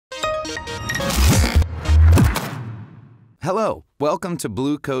Hello, welcome to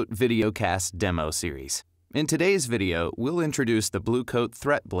Blue Coat VideoCast demo series. In today's video, we'll introduce the Blue Coat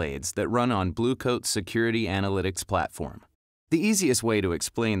ThreatBLADES that run on Blue Coat's Security Analytics platform. The easiest way to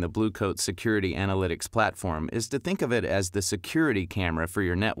explain the Blue Coat Security Analytics platform is to think of it as the security camera for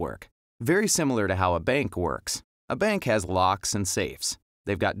your network. Very similar to how a bank works. A bank has locks and safes.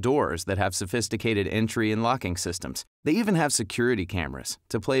 They've got doors that have sophisticated entry and locking systems. They even have security cameras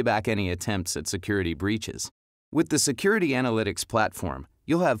to play back any attempts at security breaches. With the Security Analytics platform,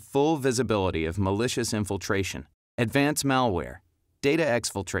 you'll have full visibility of malicious infiltration, advanced malware, data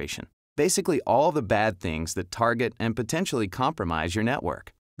exfiltration, basically all the bad things that target and potentially compromise your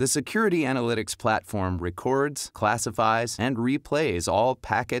network. The Security Analytics platform records, classifies, and replays all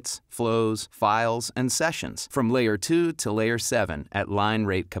packets, flows, files, and sessions from Layer 2 to Layer 7 at line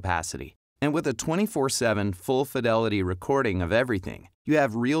rate capacity. And with a 24/7 full fidelity recording of everything, you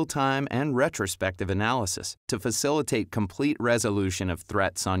have real-time and retrospective analysis to facilitate complete resolution of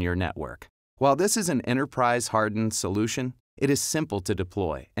threats on your network. While this is an enterprise-hardened solution, it is simple to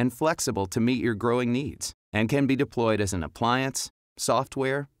deploy and flexible to meet your growing needs, and can be deployed as an appliance,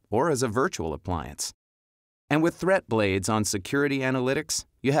 software, or as a virtual appliance. And with ThreatBLADES on Security Analytics,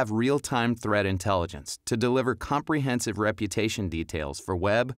 you have real-time threat intelligence to deliver comprehensive reputation details for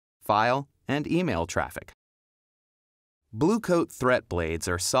web, file, and email traffic. Blue Coat ThreatBLADES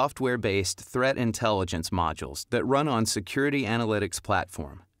are software-based threat intelligence modules that run on Security Analytics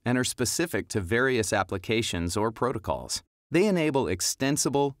platform and are specific to various applications or protocols. They enable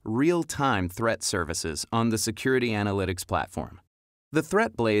extensible, real-time threat services on the Security Analytics platform. The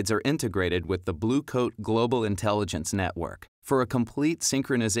ThreatBLADES are integrated with the Blue Coat Global Intelligence Network for a complete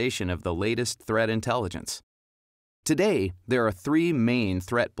synchronization of the latest threat intelligence. Today, there are three main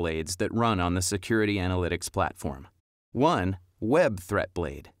ThreatBLADES that run on the Security Analytics platform. 1. Web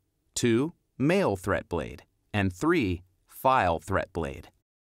ThreatBLADE, 2. Mail ThreatBLADE, and 3. File ThreatBLADE.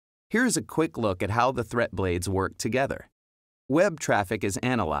 Here's a quick look at how the ThreatBLADES work together. Web traffic is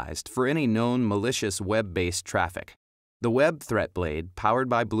analyzed for any known malicious web-based traffic. The Web ThreatBLADE, powered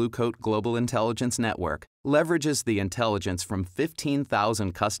by Blue Coat Global Intelligence Network, leverages the intelligence from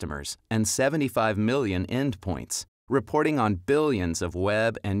 15,000 customers and 75 million endpoints, reporting on billions of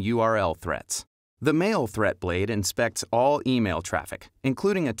web and URL threats. The Mail ThreatBLADE inspects all email traffic,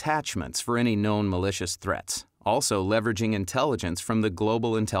 including attachments for any known malicious threats, also leveraging intelligence from the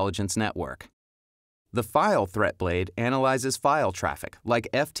Global Intelligence Network. The File ThreatBLADE analyzes file traffic like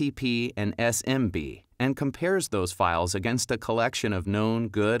FTP and SMB and compares those files against a collection of known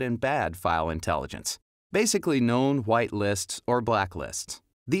good and bad file intelligence, basically known whitelists or blacklists.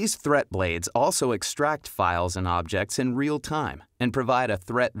 These ThreatBLADES also extract files and objects in real time and provide a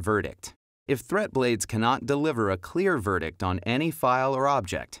threat verdict. If ThreatBLADES cannot deliver a clear verdict on any file or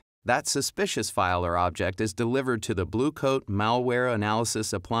object, that suspicious file or object is delivered to the Blue Coat Malware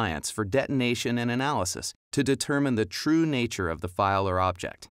Analysis Appliance for detonation and analysis to determine the true nature of the file or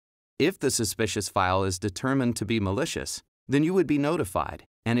object. If the suspicious file is determined to be malicious, then you would be notified,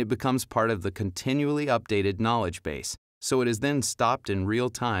 and it becomes part of the continually updated knowledge base, so it is then stopped in real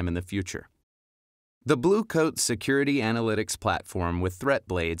time in the future. The Blue Coat Security Analytics platform with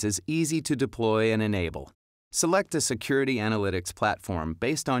ThreatBLADES is easy to deploy and enable. Select a Security Analytics platform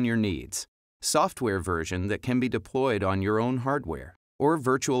based on your needs, software version that can be deployed on your own hardware, or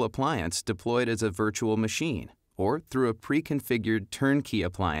virtual appliance deployed as a virtual machine, or through a pre-configured turnkey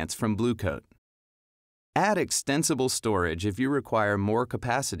appliance from Blue Coat. Add extensible storage if you require more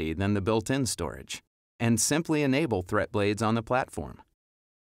capacity than the built-in storage, and simply enable ThreatBLADES on the platform.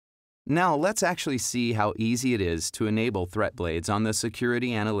 Now let's actually see how easy it is to enable ThreatBLADES on the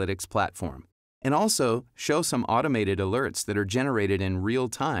Security Analytics platform, and also show some automated alerts that are generated in real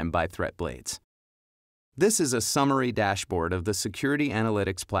time by ThreatBLADES. This is a summary dashboard of the Security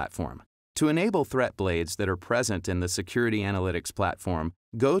Analytics platform. To enable ThreatBLADES that are present in the Security Analytics platform,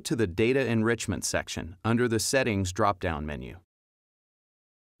 go to the Data Enrichment section under the Settings drop-down menu.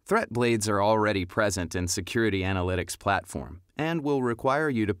 ThreatBLADES are already present in Security Analytics platform and will require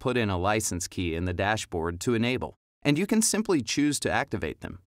you to put in a license key in the dashboard to enable, and you can simply choose to activate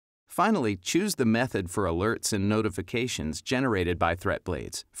them. Finally, choose the method for alerts and notifications generated by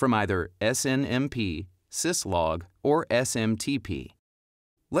ThreatBLADES from either SNMP, syslog, or SMTP.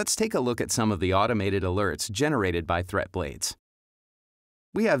 Let's take a look at some of the automated alerts generated by ThreatBLADES.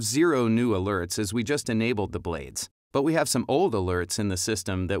 We have 0 new alerts as we just enabled the blades, but we have some old alerts in the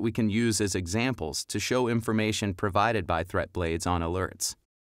system that we can use as examples to show information provided by ThreatBLADES on alerts.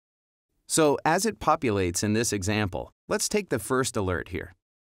 So as it populates in this example, let's take the first alert here.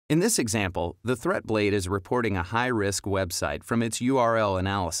 In this example, the ThreatBLADE is reporting a high-risk website from its URL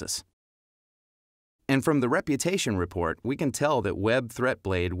analysis. And from the reputation report, we can tell that Web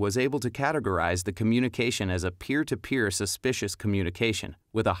ThreatBlade was able to categorize the communication as a peer-to-peer suspicious communication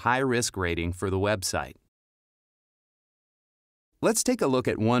with a high risk rating for the website. Let's take a look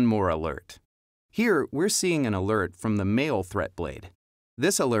at one more alert. Here, we're seeing an alert from the mail ThreatBlade.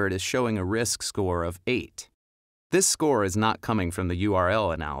 This alert is showing a risk score of 8. This score is not coming from the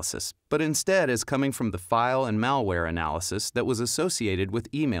URL analysis, but instead is coming from the file and malware analysis that was associated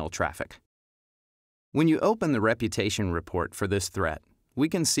with email traffic. When you open the reputation report for this threat, we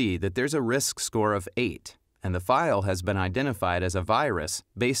can see that there's a risk score of 8, and the file has been identified as a virus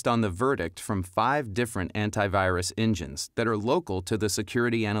based on the verdict from 5 different antivirus engines that are local to the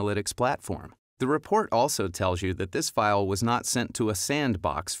security analytics platform. The report also tells you that this file was not sent to a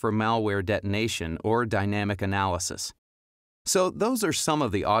sandbox for malware detonation or dynamic analysis. So those are some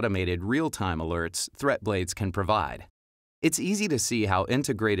of the automated real-time alerts ThreatBlades can provide. It's easy to see how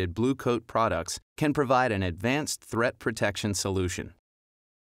integrated Blue Coat products can provide an advanced threat protection solution.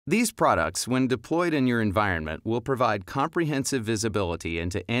 These products, when deployed in your environment, will provide comprehensive visibility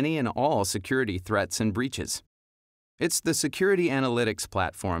into any and all security threats and breaches. It's the security analytics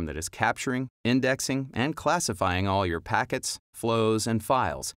platform that is capturing, indexing, and classifying all your packets, flows, and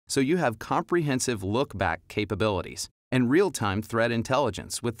files, so you have comprehensive look-back capabilities and real-time threat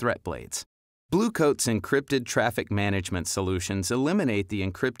intelligence with ThreatBlades. Blue Coat's encrypted traffic management solutions eliminate the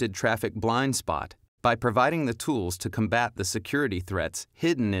encrypted traffic blind spot by providing the tools to combat the security threats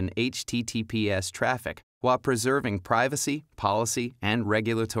hidden in HTTPS traffic while preserving privacy, policy, and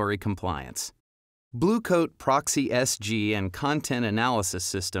regulatory compliance. Blue Coat Proxy SG and Content Analysis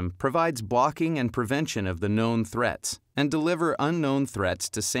System provides blocking and prevention of the known threats and deliver unknown threats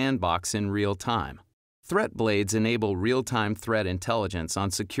to sandbox in real time. ThreatBlades enable real-time threat intelligence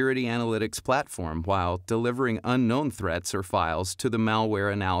on security analytics platform while delivering unknown threats or files to the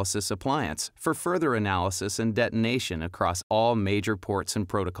malware analysis appliance for further analysis and detonation across all major ports and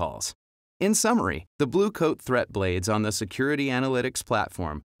protocols. In summary, the Blue Coat ThreatBlades on the security analytics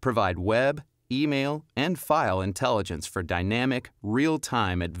platform provide web, email, and file intelligence for dynamic,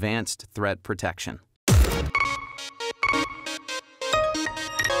 real-time advanced threat protection.